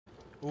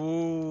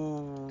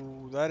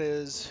Ooh, that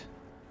is.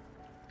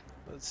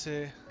 Let's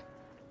see.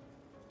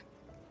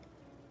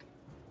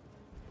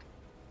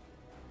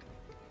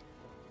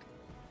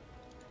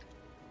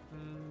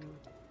 Hmm,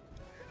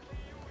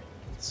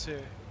 let's see.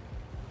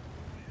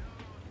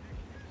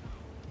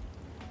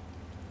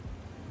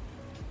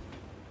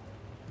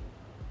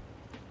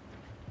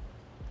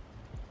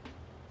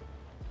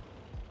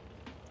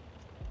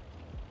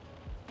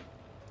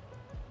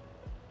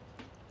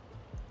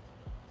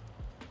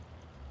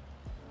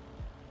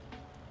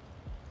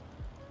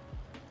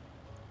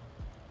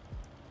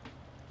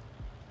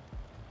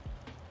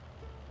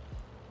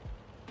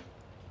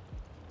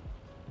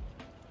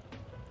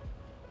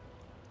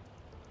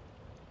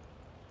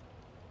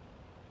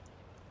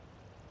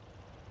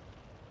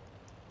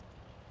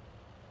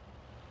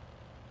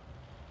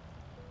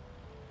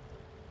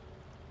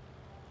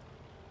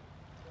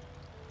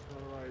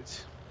 All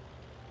right.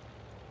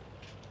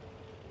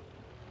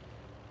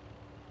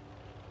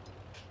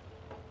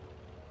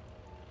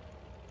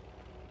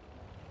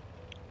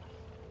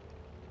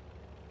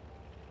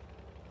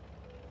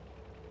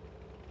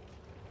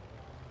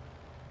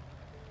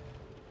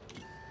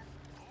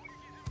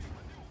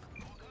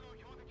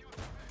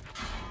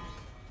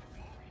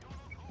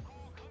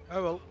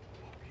 Oh well.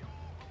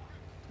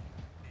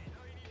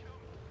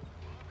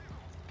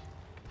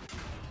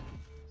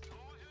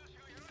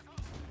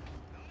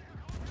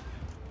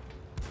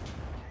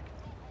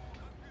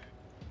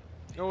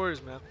 No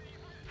worries, man.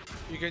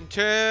 You can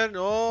turn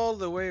all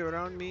the way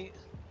around me.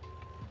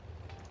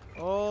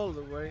 All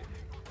the way.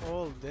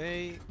 All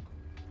day.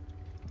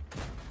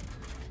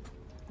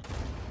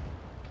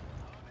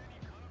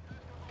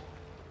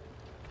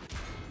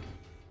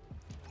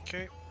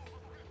 Okay.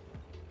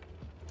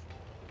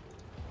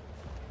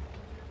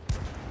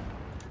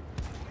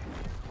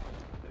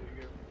 There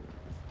you go.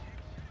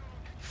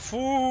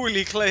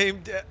 Fully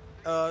claimed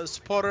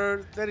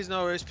spotter. There is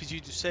no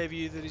SPG to save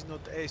you. There is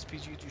not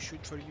SPG to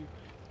shoot for you.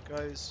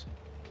 Guys,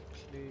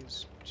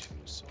 please, two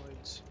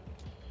sides.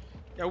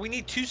 Yeah, we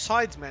need two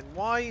sides, man.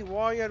 Why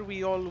are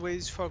we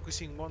always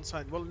focusing one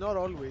side? Well, not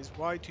always.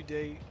 Why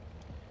today?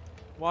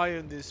 Why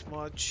on this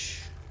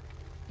much?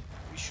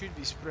 We should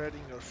be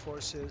spreading our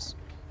forces.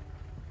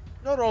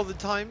 Not all the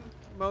time.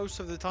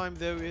 Most of the time,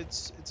 though,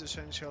 it's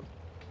essential.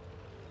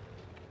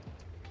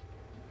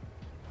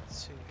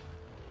 Let's see.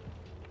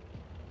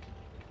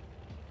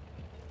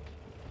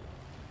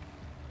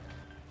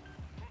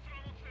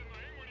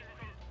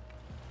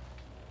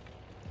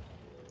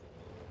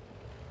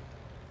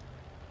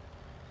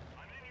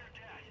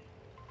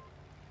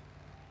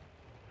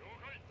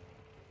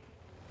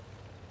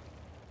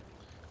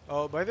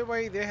 Oh, by the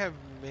way, they have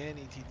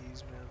many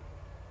TDs, man.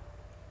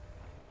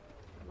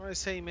 When I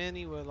say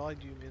many, well, I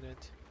do mean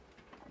it.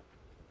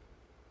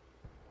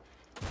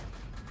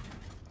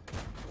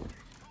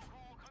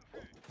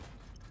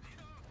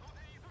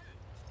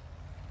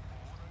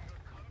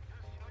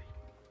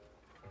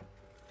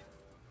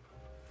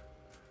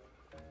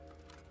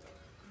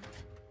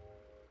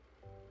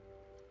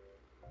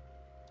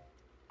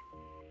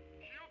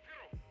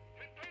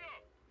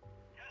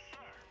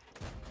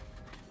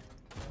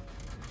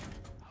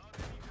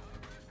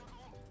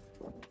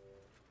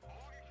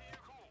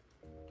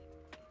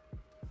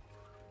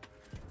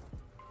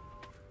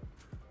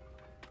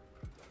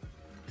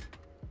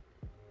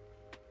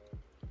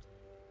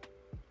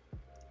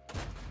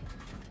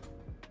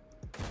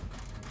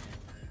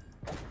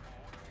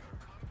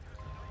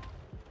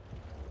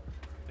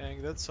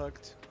 Dang, that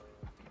sucked.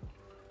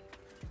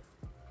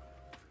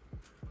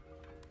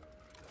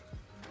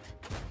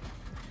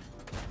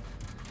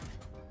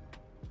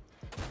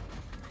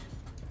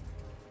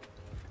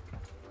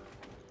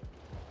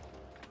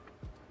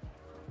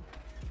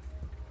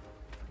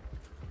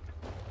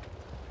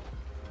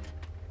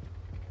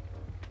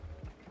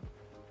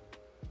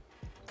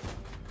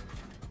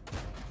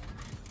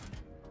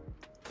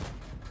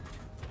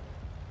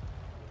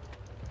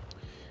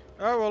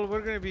 Oh well, we're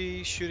gonna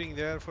be shooting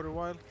there for a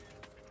while.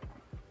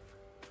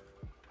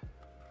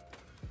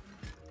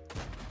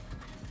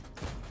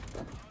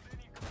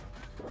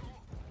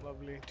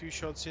 Lovely. Two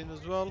shots in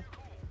as well.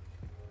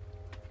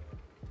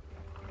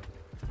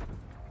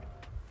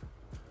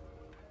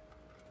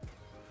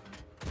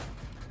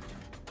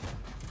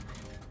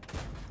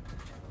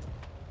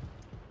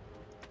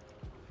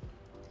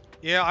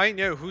 Yeah, I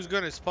know. Who's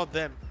gonna spot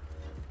them?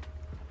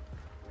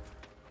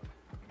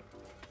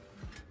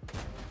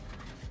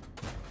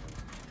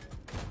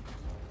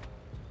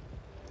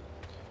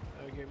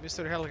 Okay,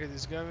 Mr. Hellcat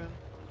is going.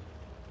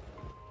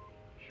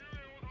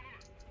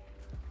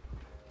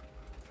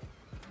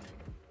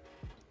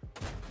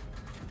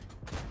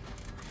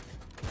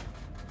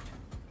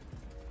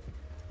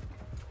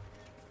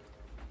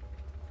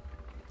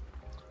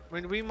 I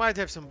mean, we might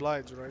have some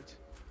blights, right?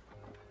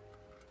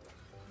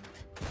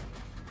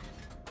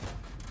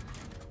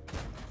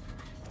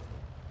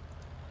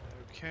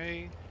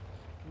 Okay.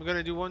 I'm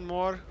gonna do one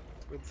more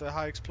with the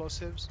high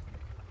explosives.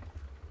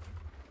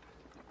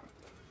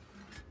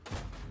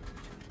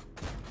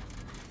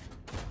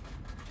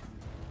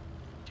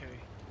 Okay.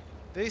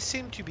 They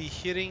seem to be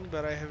hitting,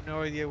 but I have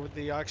no idea what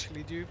they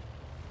actually do.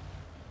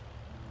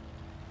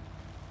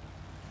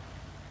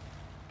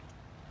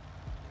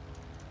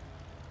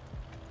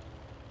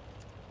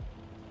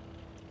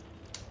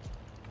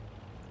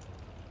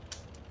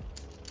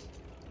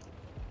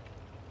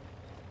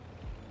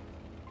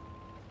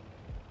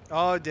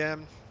 Oh,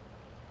 damn.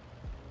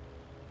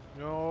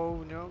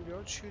 No, no,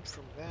 don't shoot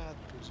from that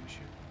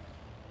position.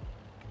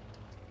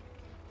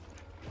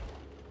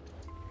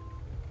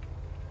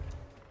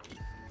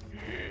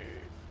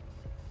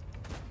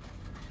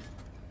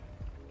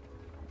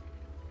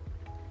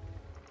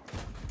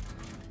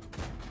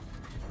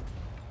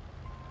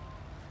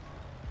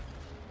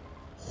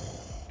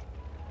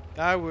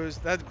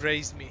 That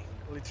grazed me,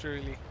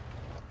 literally.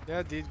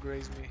 That did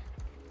graze me.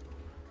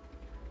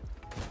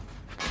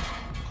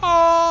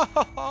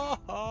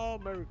 Oh,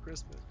 Merry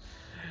Christmas.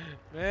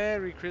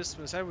 Merry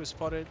Christmas. I was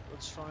spotted.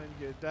 Let's try and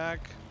get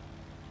back.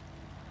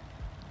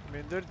 I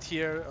mean, they're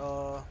tier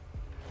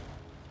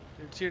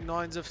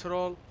 9s after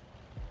all.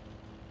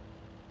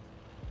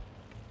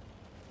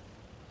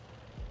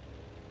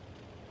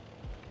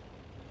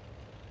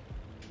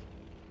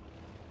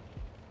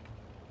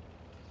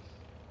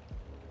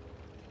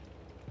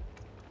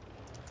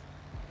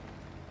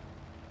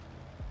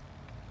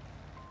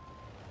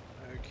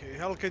 Okay,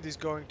 Hellcat is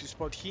going to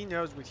spot. He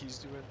knows what he's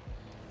doing.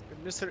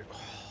 But Mr.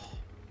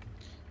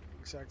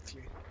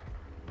 Exactly.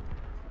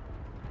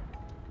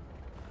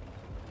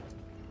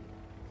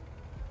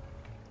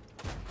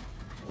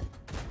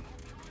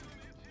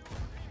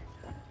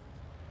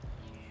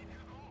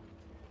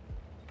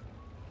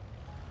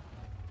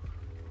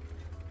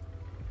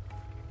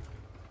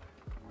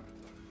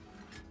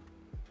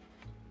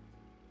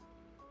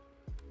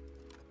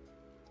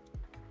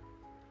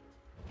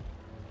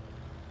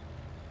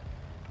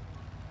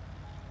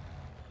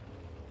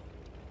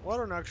 What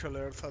on actual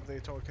earth are they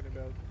talking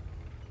about?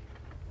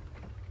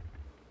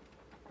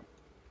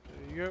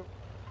 There you go.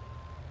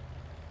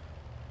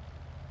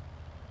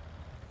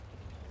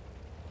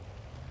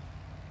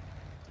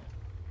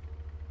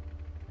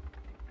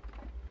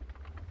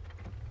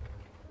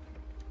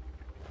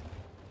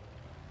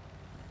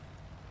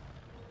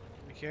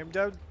 Okay, I'm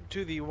down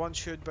to the one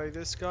shot by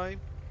this guy.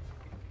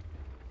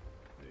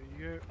 There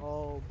you go.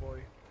 Oh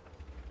boy.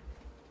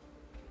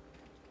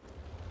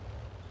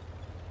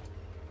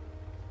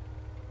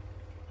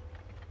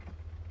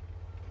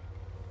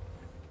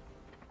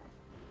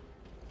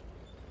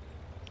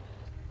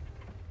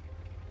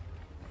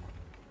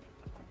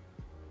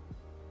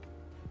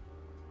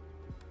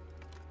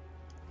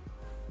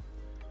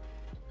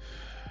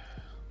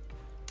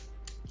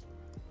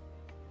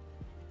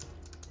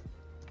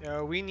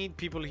 Yeah, we need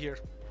people here.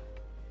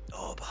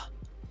 Oh,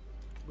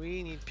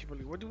 we need people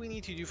here. What do we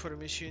need to do for a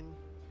mission?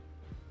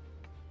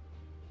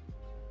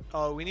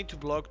 Oh, we need to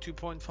block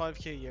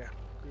 2.5k. Yeah,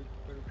 good.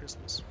 Merry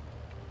Christmas.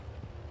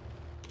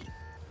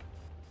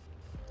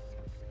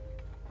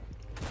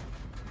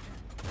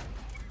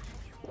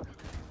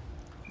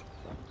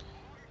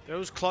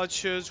 Those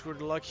clutches were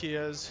lucky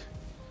as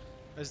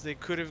they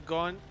could have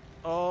gone.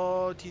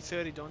 Oh,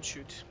 T30, don't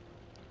shoot.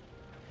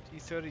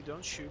 T30,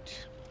 don't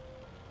shoot.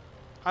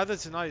 Ah,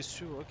 that's a nice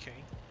too. Okay.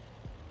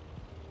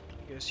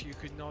 I guess you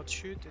could not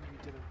shoot and you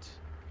didn't.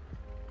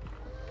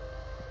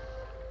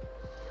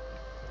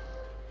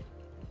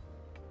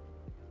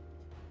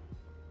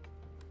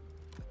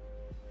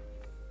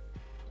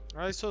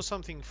 I saw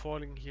something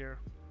falling here.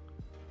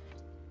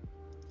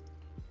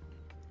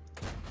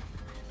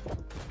 There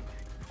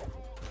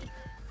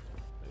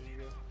you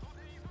go.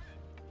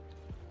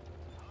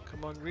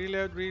 Come on,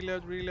 reload,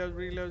 reload, reload,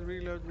 reload,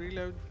 reload,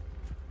 reload.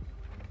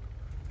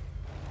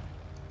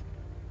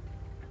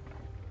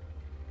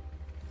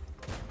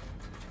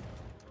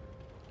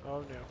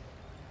 Oh no.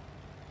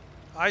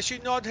 I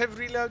should not have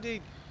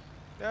reloaded.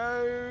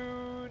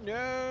 No,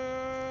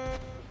 no.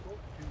 Oh,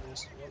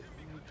 goodness.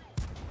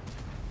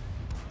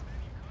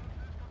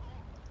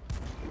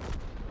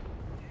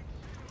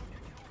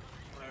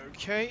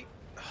 Okay.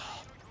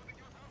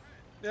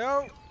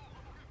 No.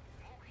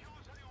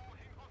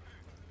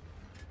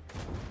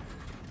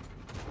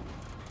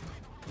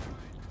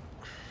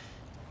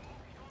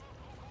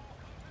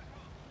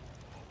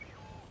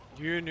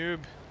 You noob.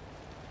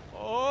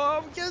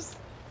 Oh, yes.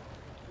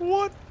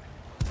 What?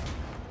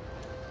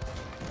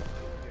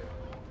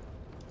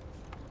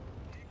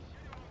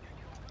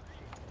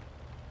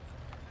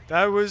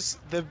 That was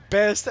the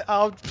best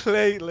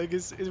outplay. Like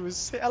it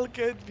was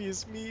Hellcat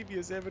vs me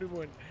vs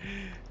everyone.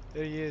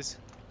 There he is.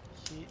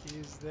 He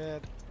is there.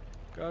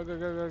 Go, go,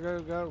 go, go,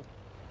 go, go.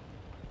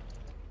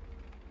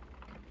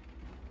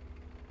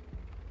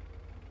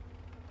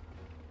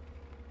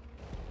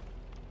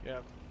 Yeah.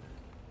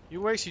 You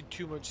wasted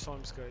too much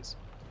time, guys.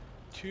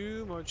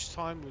 Too much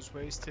time was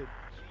wasted.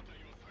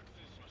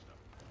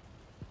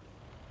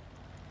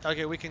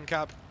 Okay, we can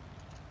cap.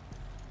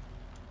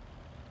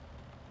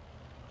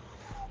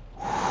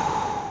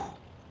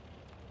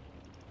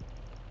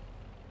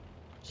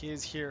 He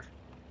is here.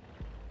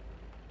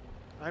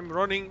 I'm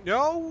running.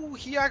 No,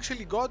 he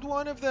actually got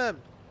one of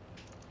them.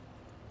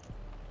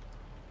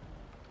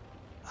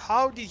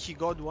 How did he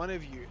got one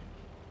of you?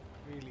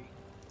 Really?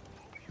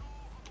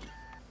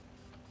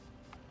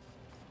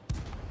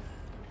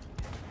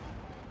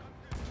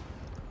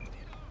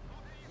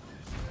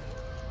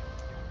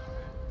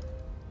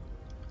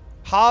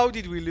 How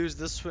did we lose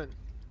this one?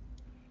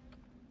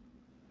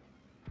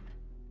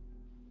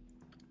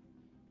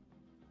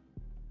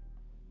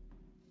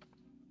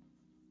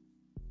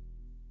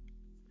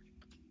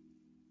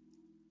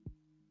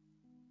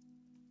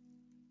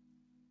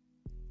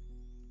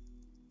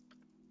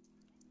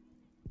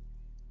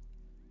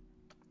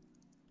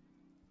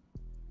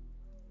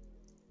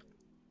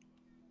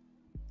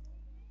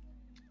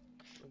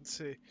 Let's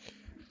see.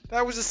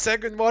 That was a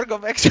second mark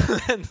of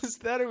excellence.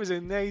 That was a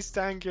nice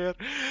tanker.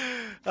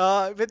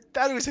 But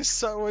that was just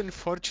so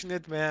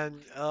unfortunate, man.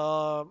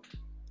 I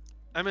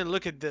mean,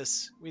 look at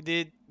this.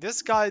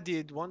 This guy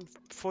did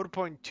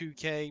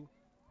 4.2k.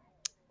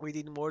 We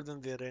did more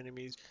than their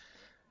enemies.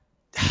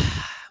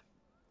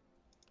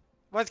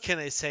 What can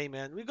I say,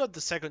 man? We got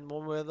the second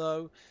moment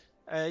though.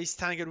 Ace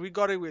tanker. We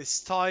got it with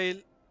style.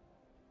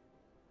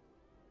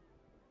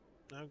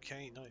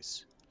 Okay,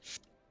 nice.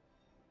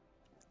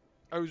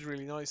 That was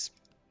really nice.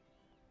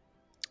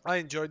 I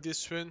enjoyed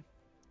this one.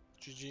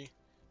 GG.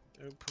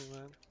 Open,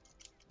 man.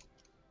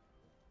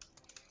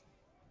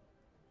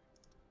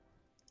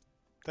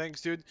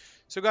 Thanks, dude.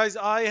 So, guys,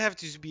 I have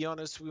to be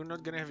honest. We're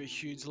not gonna have a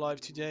huge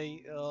live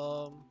today.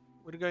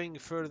 We're going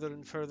further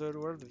and further.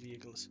 Where are the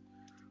vehicles?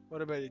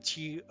 What about the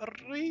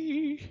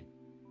TRE?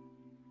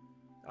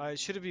 I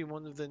should have been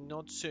one of the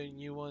not so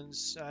new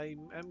ones.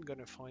 I'm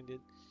gonna find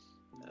it.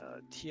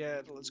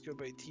 TR. Let's go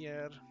by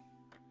TR.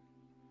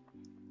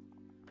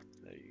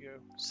 There you go.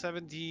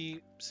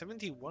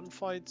 71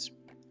 fights.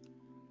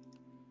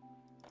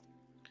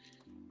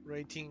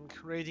 Rating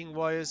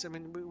wise, I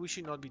mean, we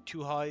should not be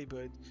too high,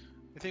 but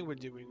I think we're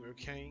doing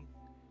okay.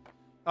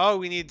 Oh,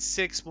 we need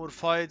 6 more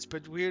fights,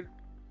 but where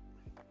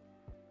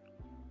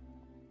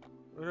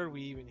are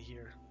we even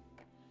here?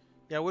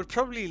 Yeah, we're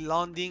probably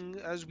landing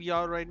as we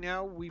are right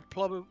now. We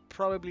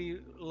probably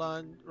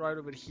land right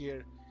over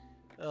here,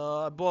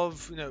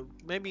 above,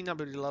 maybe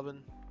number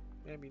 11,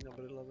 maybe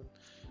number 11.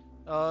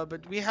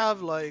 But we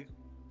have like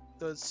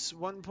that's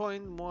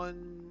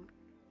 1.1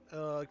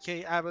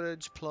 k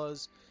average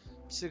plus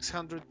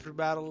 600 per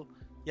battle.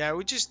 Yeah,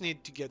 we just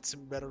need to get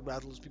some better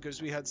battles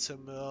because we had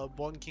some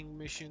bonking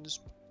missions.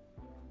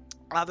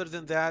 Other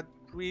than that,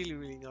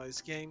 really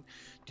nice game.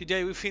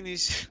 Today we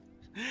finished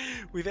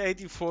with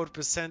 84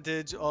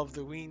 percentage of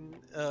the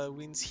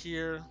wins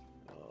here.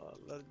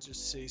 Let's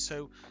just see.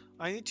 So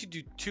I need to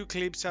do 2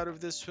 clips out of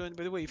this one.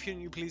 By the way, if you're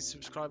new, please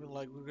subscribe and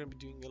like. We're gonna be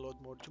doing a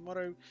lot more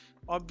tomorrow.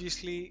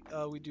 Obviously,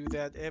 we do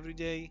that every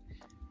day.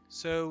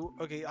 So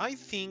okay, I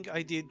think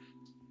I did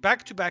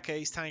back-to-back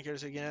ace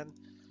tankers again.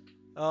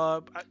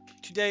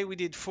 Today we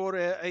did 4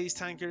 ace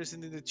tankers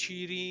and then the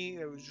Chiri.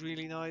 That was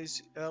really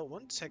nice.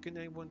 1 second,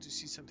 I want to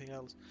see something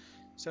else.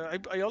 So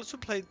I also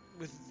played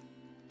with.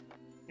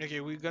 Okay,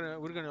 we're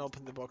gonna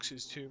open the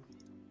boxes too.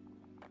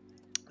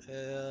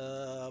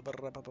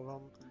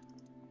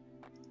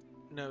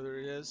 No, there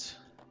it is.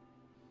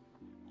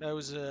 That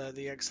was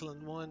the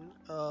excellent one.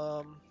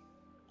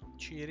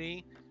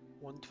 Chiri,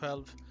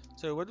 112.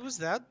 So what was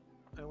that?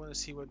 I want to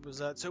see what was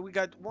that. So we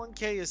got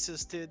 1k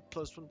assisted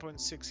plus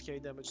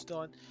 1.6k damage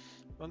done.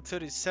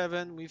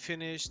 137. We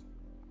finished.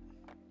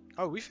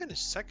 Oh, we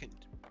finished second.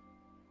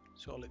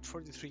 Solid.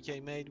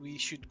 43k made. We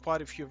shoot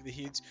quite a few of the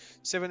hits.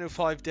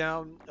 705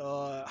 down.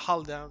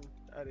 Hull down.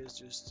 That is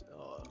just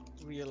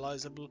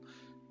realizable.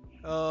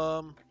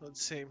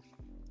 Let's see.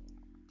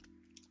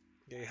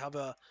 They have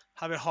a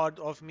heart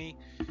of me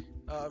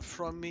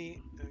from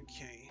me.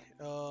 Okay.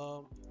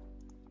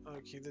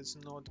 Okay, that's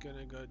not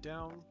gonna go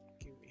down.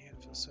 Give me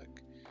half a sec.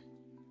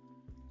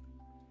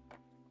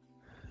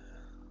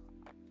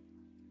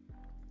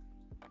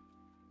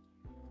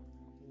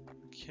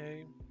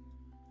 Okay.